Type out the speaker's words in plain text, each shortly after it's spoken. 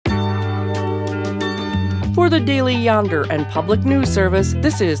For the Daily Yonder and Public News Service,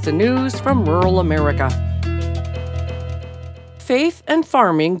 this is the news from rural America. Faith and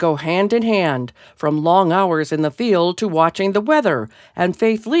farming go hand in hand, from long hours in the field to watching the weather, and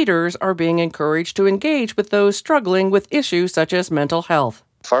faith leaders are being encouraged to engage with those struggling with issues such as mental health.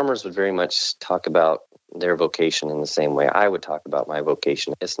 Farmers would very much talk about their vocation in the same way I would talk about my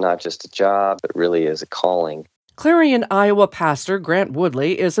vocation. It's not just a job, it really is a calling. Clarion, Iowa pastor Grant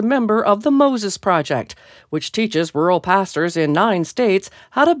Woodley is a member of the Moses Project, which teaches rural pastors in 9 states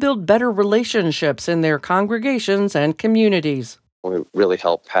how to build better relationships in their congregations and communities. We really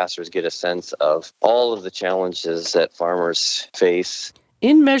help pastors get a sense of all of the challenges that farmers face.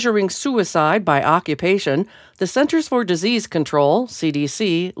 In measuring suicide by occupation, the Centers for Disease Control,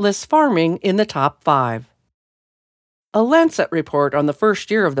 CDC, lists farming in the top 5. A Lancet report on the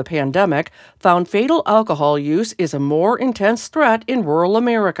first year of the pandemic found fatal alcohol use is a more intense threat in rural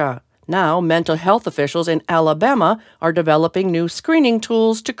America. Now, mental health officials in Alabama are developing new screening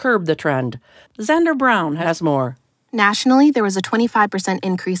tools to curb the trend. Xander Brown has more. Nationally, there was a 25%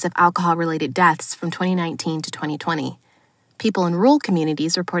 increase of alcohol-related deaths from 2019 to 2020. People in rural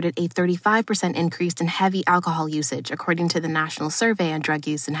communities reported a 35% increase in heavy alcohol usage, according to the National Survey on Drug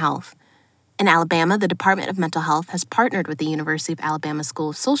Use and Health. In Alabama, the Department of Mental Health has partnered with the University of Alabama School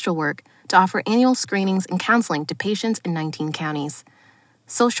of Social Work to offer annual screenings and counseling to patients in 19 counties.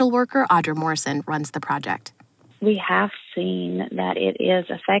 Social worker Audra Morrison runs the project. We have seen that it is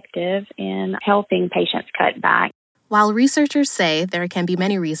effective in helping patients cut back. While researchers say there can be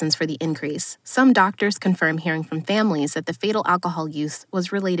many reasons for the increase, some doctors confirm hearing from families that the fatal alcohol use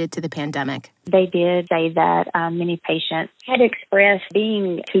was related to the pandemic. They did say that many patients had expressed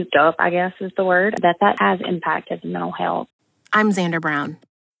being cooped up, I guess is the word, that has impacted mental health. I'm Xander Brown.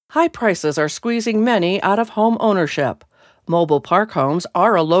 High prices are squeezing many out of home ownership. Mobile park homes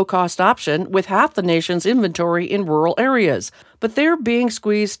are a low-cost option with half the nation's inventory in rural areas, but they're being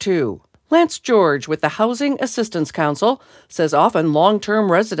squeezed too. Lance George with the Housing Assistance Council says often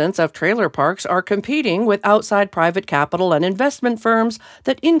long-term residents of trailer parks are competing with outside private capital and investment firms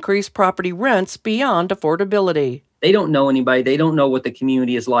that increase property rents beyond affordability. They don't know anybody. They don't know what the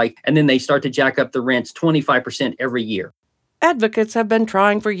community is like. And then they start to jack up the rents 25% every year. Advocates have been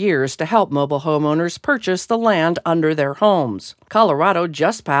trying for years to help mobile homeowners purchase the land under their homes. Colorado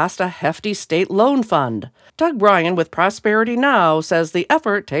just passed a hefty state loan fund. Doug Bryan with Prosperity Now says the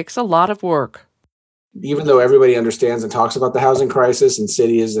effort takes a lot of work. Even though everybody understands and talks about the housing crisis in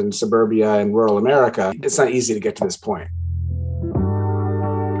cities and suburbia and rural America, it's not easy to get to this point.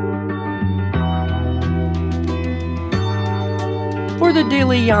 For the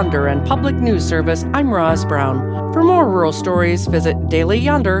Daily Yonder and Public News Service, I'm Roz Brown. For more rural stories, visit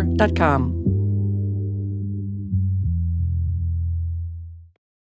dailyyonder.com.